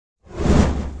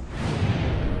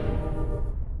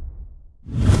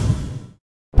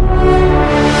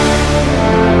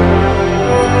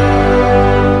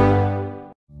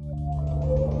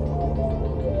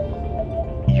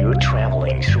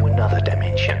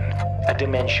A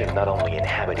dimension not only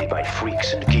inhabited by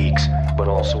freaks and geeks, but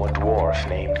also a dwarf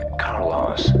named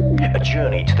Carlos. A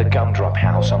journey to the gumdrop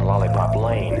house on Lollipop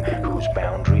Lane, whose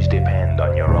boundaries depend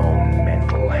on your own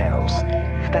mental health.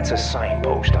 That's a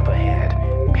signpost up ahead.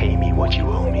 Pay me what you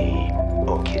owe me,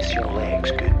 or kiss your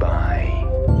legs goodbye.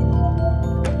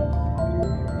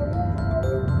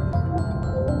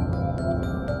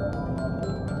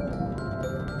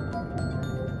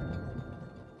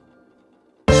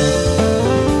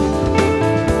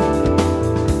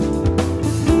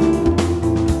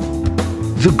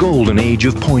 The golden age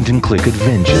of point-and-click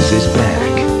adventures is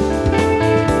back.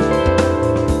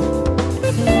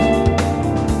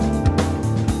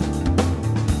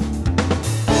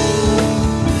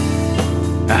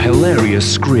 A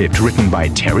hilarious script written by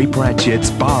Terry Pratchett's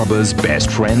barber's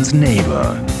best friend's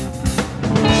neighbor.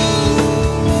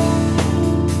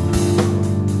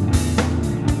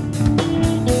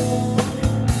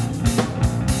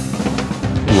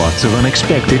 Lots of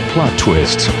unexpected plot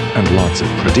twists, and lots of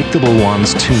predictable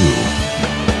ones too.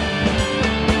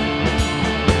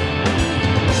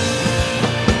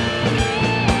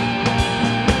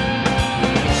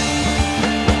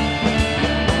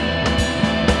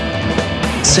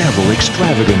 Several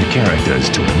extravagant characters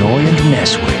to annoy and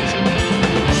mess with.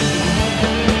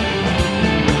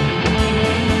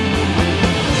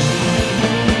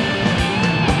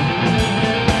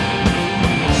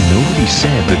 Nobody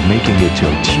said that making it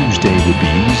till Tuesday would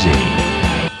be easy,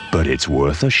 but it's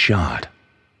worth a shot.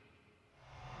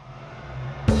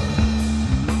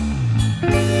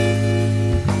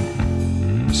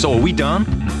 So are we done?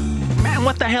 Man,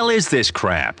 what the hell is this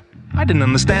crap? I didn't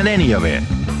understand any of it.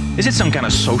 Is it some kind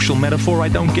of social metaphor I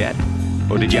don't get?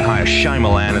 Or did you hire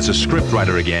Shyamalan as a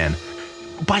scriptwriter again?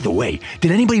 By the way,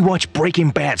 did anybody watch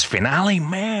Breaking Bad's finale?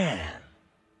 Man.